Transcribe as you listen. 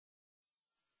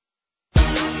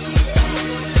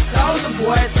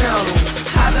boy, tell them.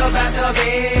 Hopped up out the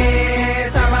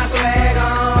bed, turn my swag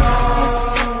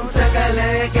on. Took a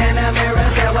look in the mirror,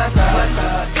 said, what's up, what's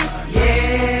up?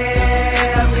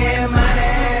 Yeah, I'm getting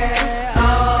money.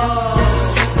 Oh.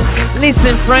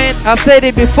 Listen, friend, I said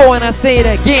it before and I say it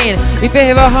again. If you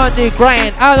have 100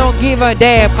 grand, I don't give a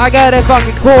damn. I got a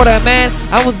fucking quarter, man.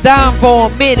 I was down for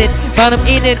a minute, but I'm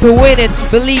in it to win it.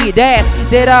 Believe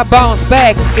that I bounce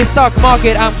back. It's stock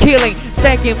market, I'm killing.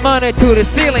 Stacking money to the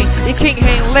ceiling. The king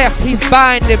ain't left, he's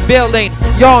buying the building.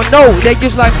 Y'all know that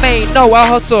just like me, no, I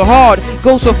hustle hard.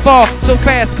 Go so far, so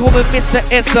fast, call me Mr.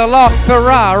 SLR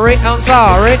Ferrari, I'm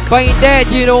sorry, but in that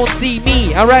you don't see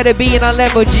me. I'd rather be in a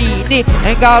Lamborghini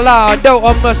and Gallardo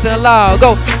or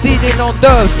Murcielago, sitting on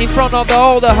dubs in front of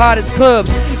all the hottest clubs.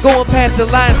 Going past the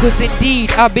line, cause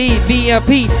indeed I be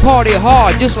VIP. Party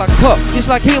hard, just like Puff. Just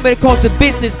like him when it comes to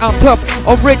business, I'm tough.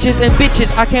 Of riches and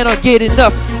bitches, I cannot get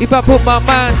enough. If I put my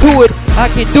mind to it, I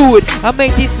can do it. I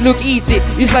make this look easy.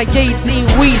 It's like Jay-Z and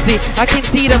Weezy. I can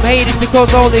see them haters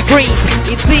because all the greens.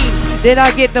 It seems that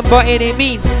I get them by any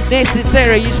means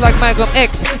necessary. Just like Malcolm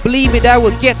X. Believe me, that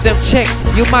will get them checks.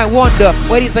 You might wonder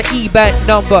what is the E-Bat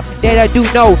number that I do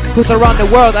know. Cause around the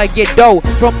world I get dough.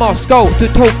 From Moscow to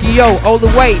Tokyo, all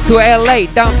the way to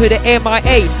LA, down to the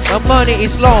MIA. My money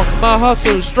is long, my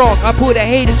hustle is strong. I put the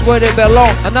haters where they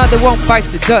belong. Another one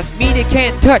bites the dust, me they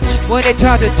can't touch. When they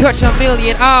try to touch a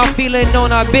million, I'm feeling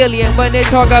on a billion. When they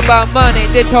talk about money,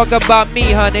 they talk about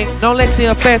me, honey. Now let's see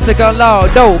how fast I got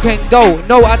loud, no, can go.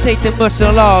 No, I take the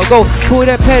muscle law, go. Put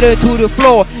a pedal to the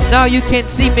floor, now you can't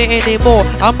see me anymore.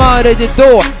 I'm out of the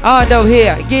door, out of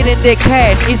here, getting the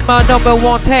cash. It's my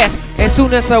 #1 task. As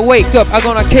soon as I wake up, I'm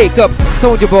gonna cake up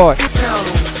Soulja Boy. Tell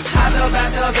them, hopped up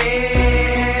out the bed.